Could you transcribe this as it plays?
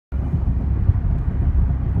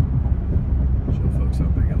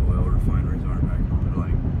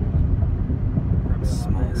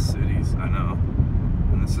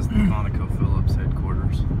ConocoPhillips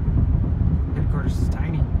headquarters. Headquarters is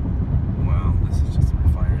tiny. Well, this is just a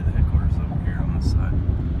refinery. The headquarters is over here on this side.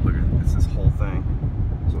 Look at it, it's this whole thing.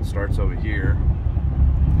 So it starts over here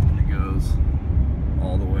and it goes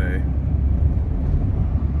all the way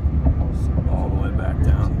back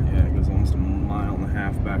down. Yeah, it goes almost a mile and a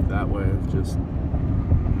half back that way of just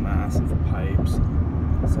massive pipes.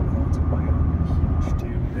 Somehow it's a mile huge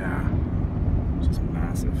too. Yeah, just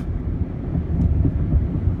massive.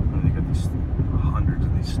 And they got these hundreds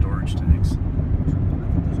of these storage tanks. I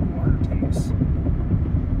think those are water tanks.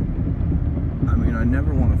 I mean, I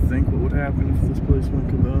never want to think what would happen if this place went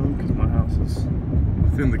kaboom, because my house is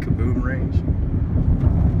within the kaboom range.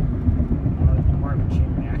 It'd be more of a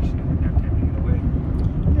chain reaction. You wouldn't have time to get away.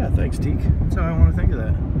 Yeah, thanks, Teak. That's how I want to think of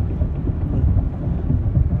that.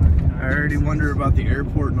 I already wonder about the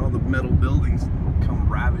airport and all the metal buildings come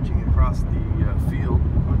ravaging across the field.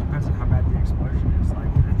 Well, it depends on how bad the explosion is. Like,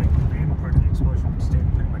 I think the main part of the explosion would stay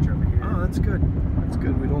pretty much over here. Oh, that's good. That's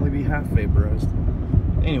good. We'd only be half vaporized.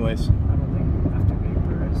 Anyways. I don't think we'd have to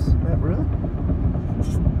vaporize. Yeah, really?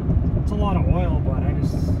 It's a lot of oil, but I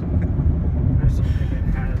just don't think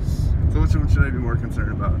it has. So which one should I be more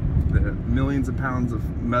concerned about? The millions of pounds of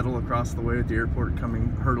metal across the way at the airport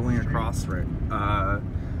hurtling across,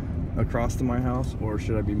 across to my house, or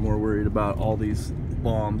should I be more worried about all these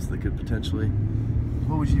bombs that could potentially?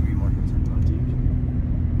 What would you be more concerned about, Teak?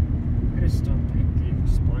 I just don't think the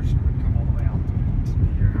explosion would come all the way out to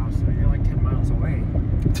your house. So you're like 10 miles away.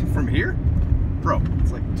 From here? Bro,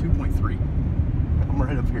 it's like 2.3. I'm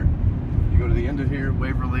right up here. You go to the end of here,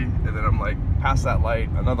 Waverly, and then I'm like past that light,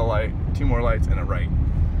 another light, 2 more lights, and a right.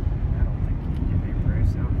 I don't think you can get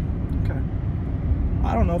vaporized now. Okay.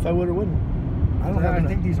 I don't know if I would or wouldn't. I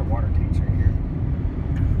think these are water tanks right here.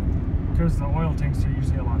 Because the oil tanks are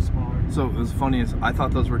usually a lot smaller. So it was funny is I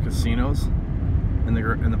thought those were casinos in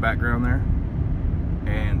the background there,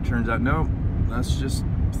 and turns out no, that's just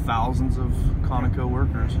thousands of Conoco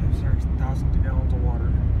workers. There's thousands of gallons of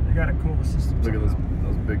water. They gotta cool the system. Look at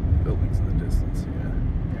those big buildings in the distance.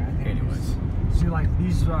 Yeah. I think anyways, see, like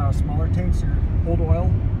these smaller tanks hold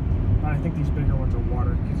oil, but I think these bigger ones are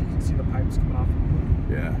water because you can see the pipes coming off.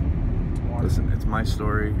 Yeah. Water. Listen, it's my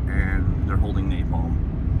story, and they're holding napalm.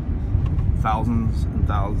 Thousands and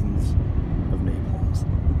thousands of napalms.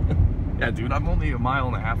 Yeah, dude, I'm only a mile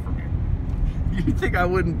and a half from here. You think I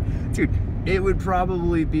wouldn't? Dude, it would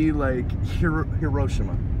probably be like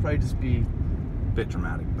Hiroshima. Probably just be a bit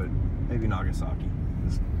dramatic, but maybe Nagasaki.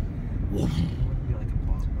 Just, It wouldn't be like a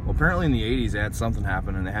bomb. well, apparently in the 80s they had something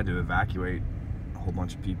happen and they had to evacuate a whole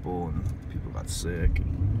bunch of people, and people got sick.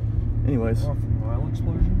 Anyways, From an oil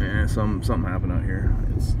explosion? yeah, something happened out here.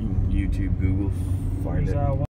 It's you can YouTube, Google, find it.